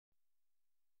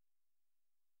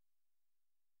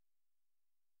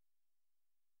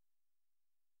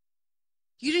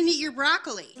You didn't eat your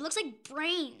broccoli. It looks like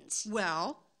brains.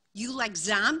 Well, you like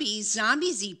zombies.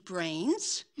 Zombies eat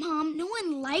brains. Mom, no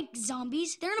one likes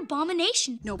zombies. They're an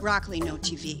abomination. No broccoli, no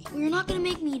TV. We're not gonna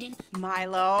make me eat it.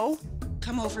 Milo,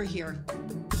 come over here.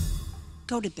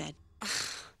 Go to bed. I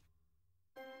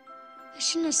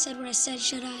shouldn't have said what I said,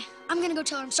 should I? I'm gonna go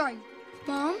tell her I'm sorry.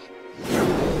 Mom?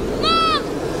 Mom!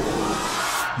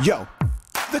 Yo,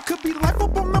 there could be life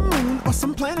up on the moon or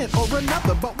some planet or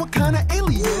another, but what kind of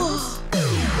aliens?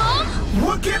 Mom?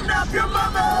 We'll kidnap your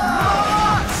mother!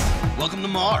 Mars! Welcome to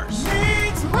Mars.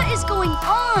 What is going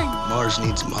on? Mars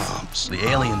needs moms. The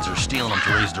aliens are stealing them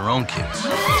to raise their own kids.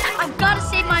 I've gotta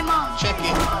save my mom. Check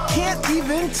in. Can't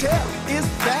even tell. Is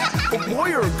that a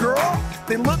boy or a girl?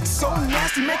 They look so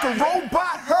nasty, make a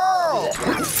robot hurl.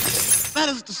 That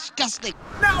is disgusting.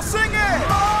 Now sing it!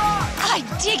 I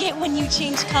dig it when you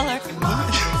change color.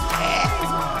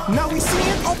 Now we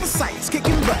seeing oversights,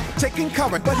 kicking butt, taking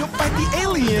cover, but he'll fight the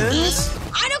aliens.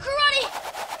 I know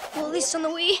karate! Well, at least on the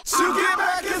Wii. To get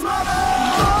back his mother!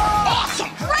 Awesome!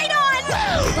 Right on!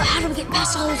 But how do we get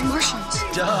past all those Martians?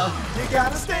 Duh. You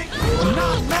gotta stay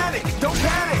automatic, don't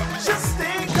panic, just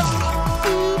stay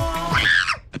calm.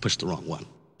 I pushed the wrong one.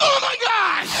 Oh my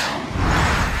gosh!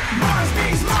 Mars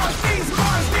needs, Mars needs,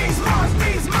 Mars needs, Mars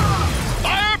needs, Mars!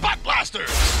 Fire butt blaster!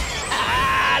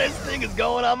 This thing is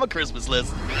going on my Christmas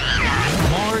list.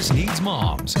 Mars Needs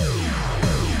Moms.